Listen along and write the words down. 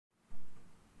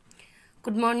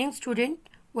Good morning, student.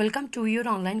 Welcome to your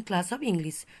online class of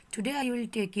English. Today I will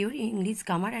take your English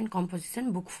grammar and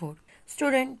composition book 4.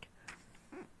 Student,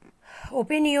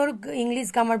 open your English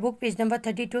grammar book, page number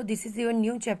 32. This is your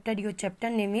new chapter. Your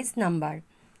chapter name is number.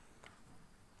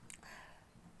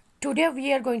 Today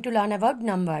we are going to learn about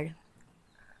number.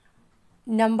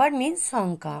 Number means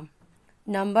sankha.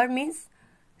 Number means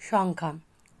sankha.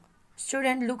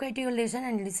 Student, look at your lesson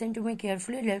and listen to me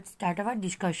carefully. Let's start our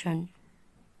discussion.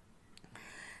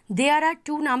 There are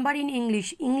two number in English.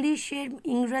 ইংলিশের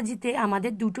ইংরেজিতে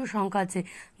আমাদের দুটো সংখ্যা আছে.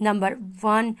 Number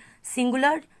 1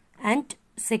 singular and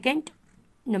second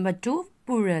number 2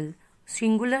 plural.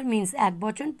 Singular means এক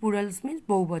বচন, plural means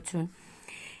বহুবচন.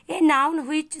 A noun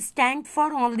which stands for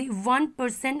only one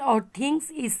person or things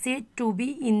is said to be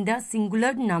in the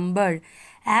singular number,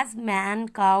 as man,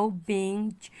 cow,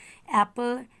 bench,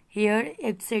 apple, hair,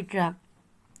 etc.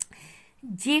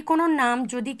 যে কোনো নাম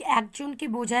যদি একজনকে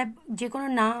বোঝায়, যে কোনো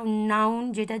নাউন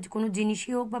যেটা কোনো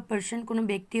জিনিসই হোক বা পার্সন কোনো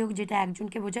ব্যক্তি হোক যেটা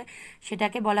একজনকে বোঝায়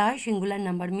সেটাকে বলা হয় সিঙ্গুলার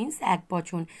নাম্বার মিন্স এক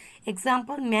বচন.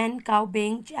 Example man, cow,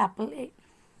 bench, Apple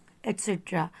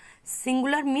etcetera.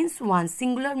 Singular means one.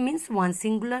 Singular means one.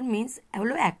 Singular means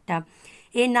হলো একটা.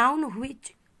 A noun which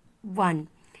one.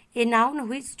 A noun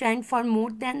which stand for more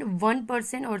than one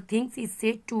person or things is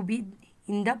said to B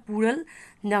in the plural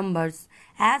numbers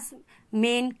as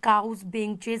men, cows,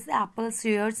 benches, apples,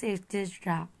 chairs,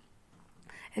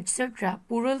 etc.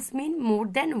 Plurals mean more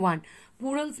than one.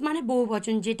 Plurals মানে বহু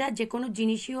বচন, যেটা যে কোনো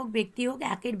জিনিসই হোক ব্যক্তি হোক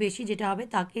একের বেশি যেটা হবে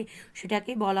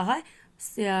সেটাকে বলা হয়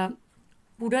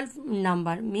plural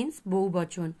number means বহু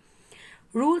বচন.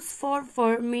 Rules for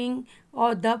forming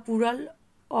or the plural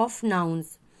of nouns.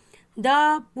 The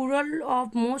plural of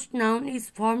most noun is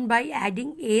formed by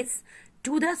adding s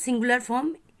to the singular form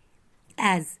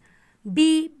as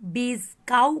bee, bees,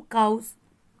 cow, cows.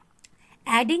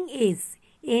 Adding s,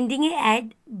 ending a add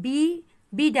b,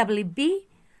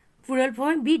 plural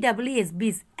form bws,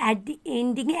 bees.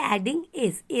 Ending a adding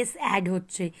s add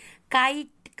হচ্ছে.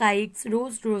 Kite, kites,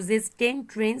 rose, roses, train,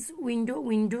 trains, window,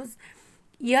 windows,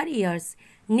 ear, ears.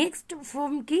 Next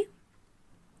form কি?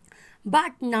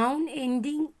 But noun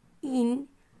ending in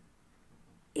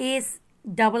s,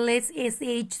 double s,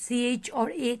 sh, ch or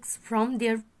x from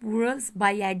their plurals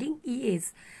by adding es.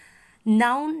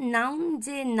 Noun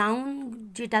যে noun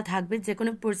যেটা থাকবে যে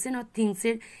কোনো person or things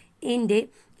এর এন্ডে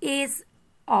s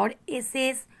or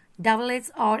ss, double s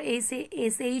or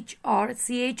sh or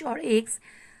ch or x,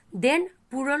 then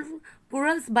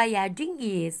plurals by adding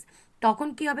es. তখন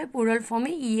কি হবে? plural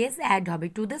ফর্মে es অ্যাড হবে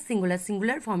to the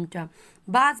singular ফর্মটা.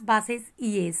 বাস, buses,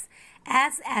 es.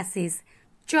 as, asses.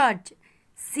 church,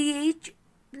 ch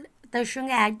তার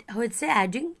সঙ্গে অ্যাড হয়েছে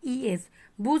অ্যাডিং es.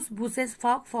 বুস, বুসেস,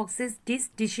 ফক, foxes,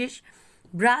 dishes,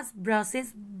 brush, brushes,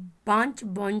 bunch,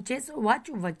 বাঞ্চেস, watch,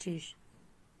 watches.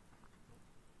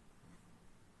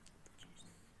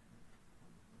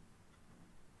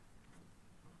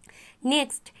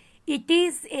 Next, it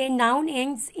is a noun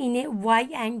ends in a y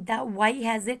and the y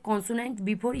has a consonant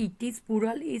before it is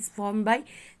plural is formed by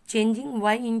changing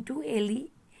y into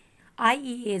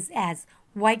ies as.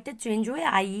 yটা change হয়ে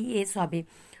ies হবে.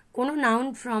 কোনো noun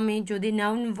ফর্মে যদি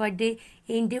noun ওয়ার্ডে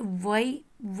এন্ডে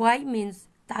Y means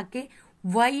তাকে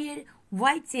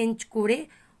Y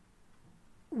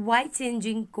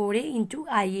changing করে into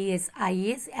ies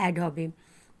add হবে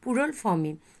প্লুরাল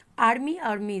ফর্মে. Army,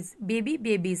 army's, baby,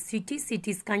 babies, city,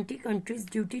 সিটিজ, country, countries,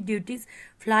 duty, duties,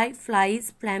 fly, flies,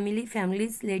 family,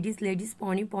 families, ladies, ladies,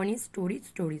 পনি, পনি, stories,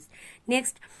 stories.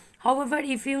 Next, however,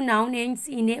 if you noun ends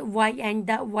in a y and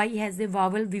the y has a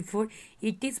vowel before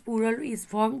it is plural is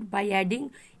formed by adding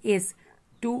s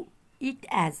to it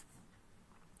as.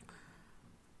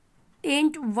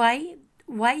 And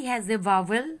y has a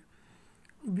vowel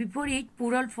before it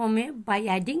plural form by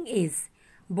adding s.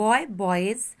 Boy,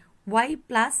 boys, y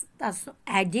plus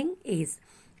adding s.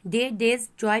 Day, days,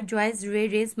 joy, joys, ray,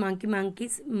 rays, monkey,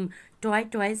 monkeys, toy,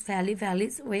 toys, valley,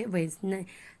 valleys, way, ways.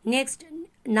 Next,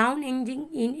 noun ending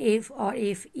in f or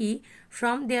fe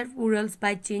from their plurals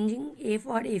by changing f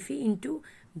or fe into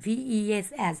ves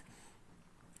as.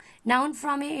 Noun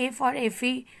from a f or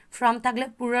fe from থাকলে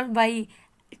plural by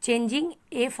changing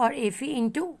f or fe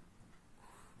into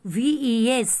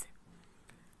ves.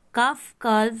 Calf,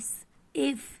 calves,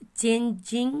 if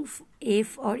changing f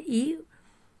or e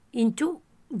into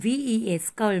ves.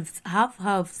 Curves, half,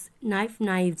 halves, knife,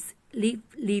 knives, leaf,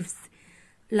 leaves,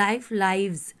 life,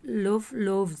 lives, loaf,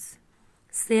 loaves,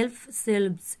 self,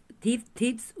 selves, thief,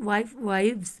 thieves, wife,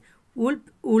 wives, wolf,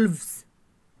 wolves.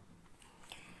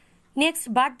 Next,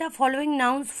 but the following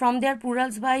nouns from their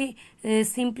plurals by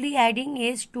simply adding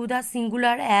s to the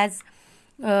singular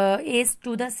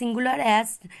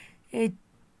as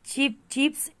chip,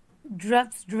 chips,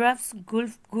 drops, drops,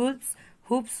 gulp, gulps,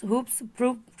 hoops, hoops,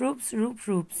 proops,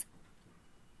 roops.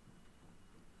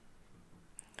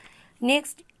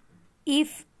 Next, if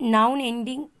noun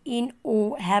ending in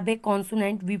O have a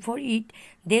consonant before it,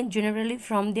 then generally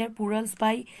from their plurals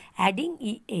by adding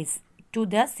es to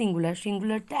the singular.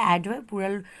 Singular তে add হয়,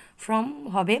 plural from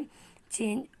হবে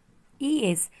change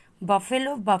es.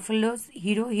 Buffalo, buffaloes,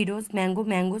 hero, heroes, mango,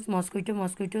 mangoes, mosquito,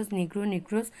 mosquitoes, negro,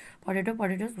 negros, potato,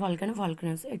 potatoes, volcano,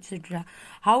 volcanoes, etc.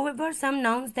 However, some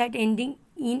nouns that ending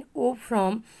in O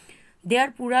from their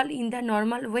plural in the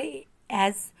normal way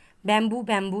as bamboo,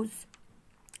 bamboos,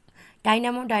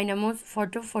 dynamo, dynamos,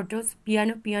 photo, photos,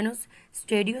 piano, pianos,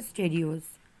 stereo, stereos.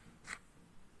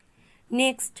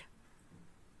 Next,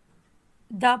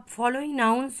 the following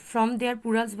nouns from their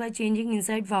plurals by changing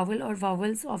inside vowel or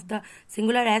vowels of the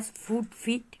singular as foot,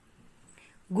 feet,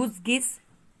 goose, geese,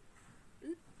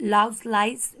 louse,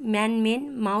 lice, man, men,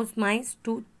 mouse, mice,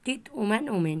 tooth, teeth, woman,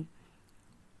 woman.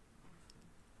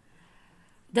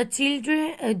 The children,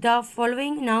 the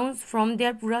following nouns from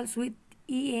their plurals with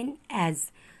en as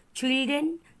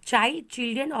children, child,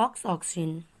 children, ox,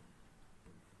 oxen.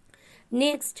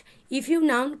 Next, if you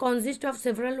noun consist of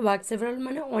several words, several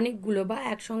মানে অনেকগুলো বা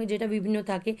একসঙ্গে যেটা বিভিন্ন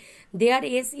থাকে, there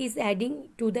is adding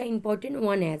to the important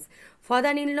one as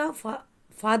father-in-law,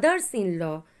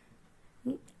 fathers-in-law.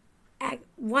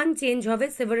 one change হবে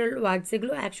several words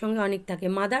যেগুলো একসঙ্গে অনেক থাকে,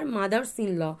 mother,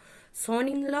 mothers-in-law,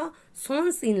 son-in-law,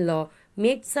 sons-in-law,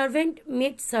 maid servant,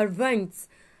 maid servants,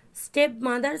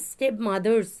 stepmother,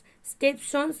 stepmothers,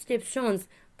 stepsons, stepsons,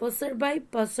 passerby,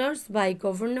 passers-by,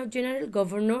 governor general,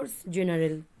 governors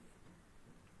general.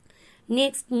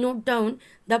 Next, note down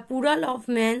the plural of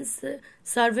man's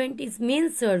servant is main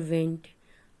servant.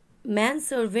 Man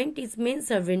servant is main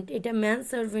servant. এটা man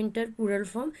servant এর plural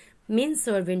form main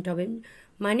servant হবে,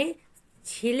 মানে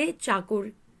ছেলে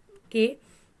চাকরকে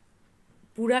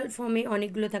plural form এ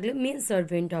অনেকগুলো থাকলে main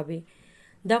servant হবে.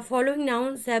 The following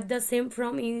nouns have the same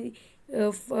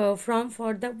from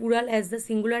for the plural as the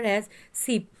singular as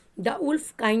sheep. The wolf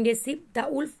kind a sheep. The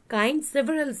wolf kind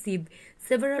several sheep.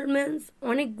 Several means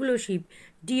অনেকগুলো sheep.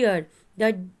 Deer.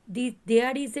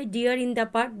 There is a deer in the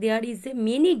park. There is a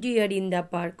many deer in the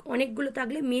park. অনেকগুলো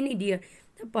থাকলে many deer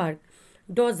in the park.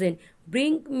 Dozen.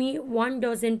 Bring me 1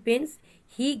 dozen pens.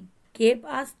 He gave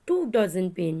us 2 dozen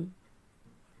pens.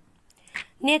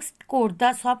 Next, quote.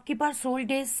 The shopkeeper sold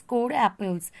a score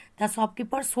apples. The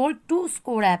shopkeeper sold 2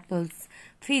 score apples.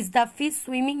 Fish. The fish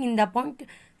swimming in the pond.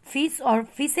 Fish or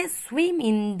fishes swim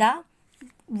in the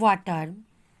water.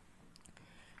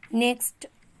 Next,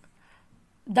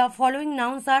 the following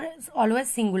nouns are always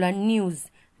singular. News.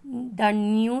 The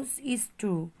news is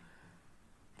true.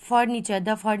 Furniture.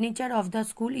 The furniture of the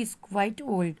school is quite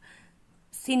old.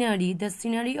 Scenery. The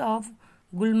scenery of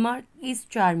Gulmarg is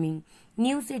charming.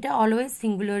 News এটা always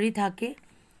singularly থাকে.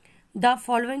 The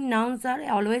following nouns are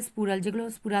always plural, যেগুলো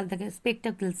plural থাকে.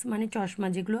 Spectacles মানে চশমা,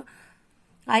 যেগুলো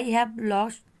I have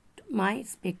lost my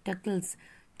spectacles.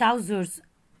 Trousers.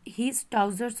 His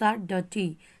trousers are dirty.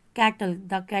 Cattle.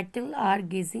 The cattle are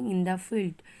gazing in the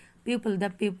field. People.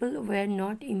 The people were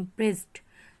not impressed.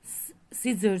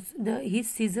 Scissors. His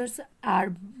scissors are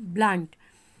blunt.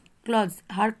 Clothes.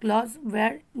 Her clothes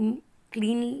were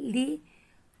cleanly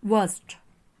washed.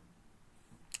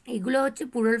 এগুলো হচ্ছে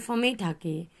plural ফর্মেই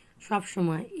থাকে সব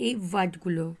সময়, এই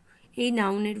ওয়ার্ডগুলো, এই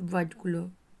নাউনের ওয়ার্ডগুলো।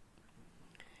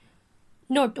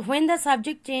 Note, when the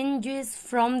subject changes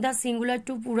from the singular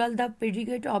to plural, the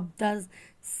predicate of the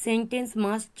sentence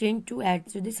must change to add.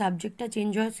 যদি সাবজেক্টটা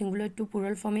চেঞ্জ হয় সিঙ্গুলার টু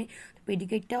প্লুরাল ফর্মে,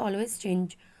 প্রেডিকেটটা অলওয়েজ চেঞ্জ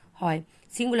হয়।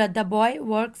 Singular, the boy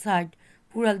works hard.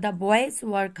 Plural, the boys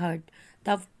work hard.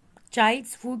 The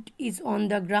child's foot is on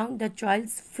the ground. The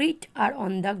child's feet are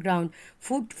on the ground.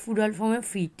 Foot, plural form of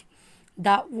feet.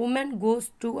 The woman goes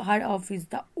to her office.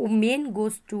 The men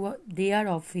goes to their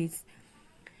office.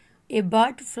 A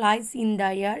bird flies in the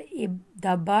air.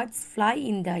 The birds fly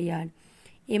in the air.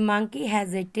 A monkey has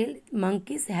a tail.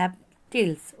 Monkeys have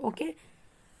tails. Okay.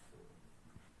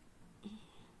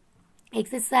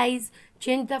 Exercise,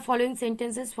 change the following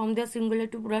sentences from the singular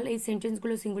to plural. এই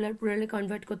সেন্টেন্সগুলো singular প্লুরালে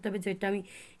convert করতে হবে, যেটা আমি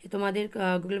তোমাদের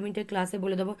Google মিটের ক্লাসে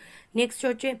বলে দেবো। Next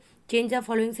হচ্ছে change the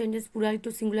following sentence plural to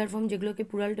singular form, যেগুলোকে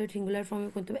প্লুরাল টু সিঙ্গুলার ফর্মে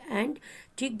করতে হবে। অ্যান্ড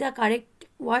ঠিক the correct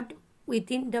word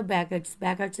within the brackets.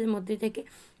 ব্র্যাকেটসের মধ্যে থেকে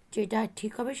যেটা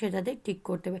ঠিক হবে সেটাতে ঠিক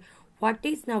করতে হবে। হোয়াট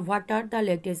ইজ না what are the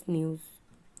latest news.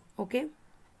 Okay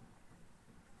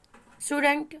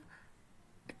student,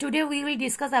 today we will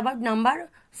discuss about number,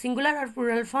 singular or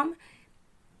plural form.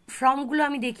 ফর্মগুলো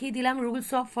আমি দেখিয়ে দিলাম, rules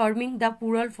of forming the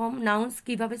plural form, nouns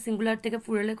কীভাবে সিঙ্গুলার থেকে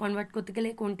প্লুরালে কনভার্ট করতে গেলে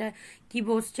কোনটা কি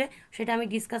বসছে সেটা আমি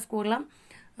ডিসকাস করলাম।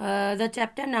 The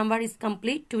chapter number is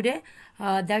complete today.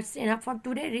 That's enough for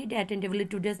today. Read attentively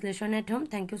today's lesson at home.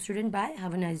 Thank you, student. Bye.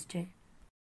 Have a nice day.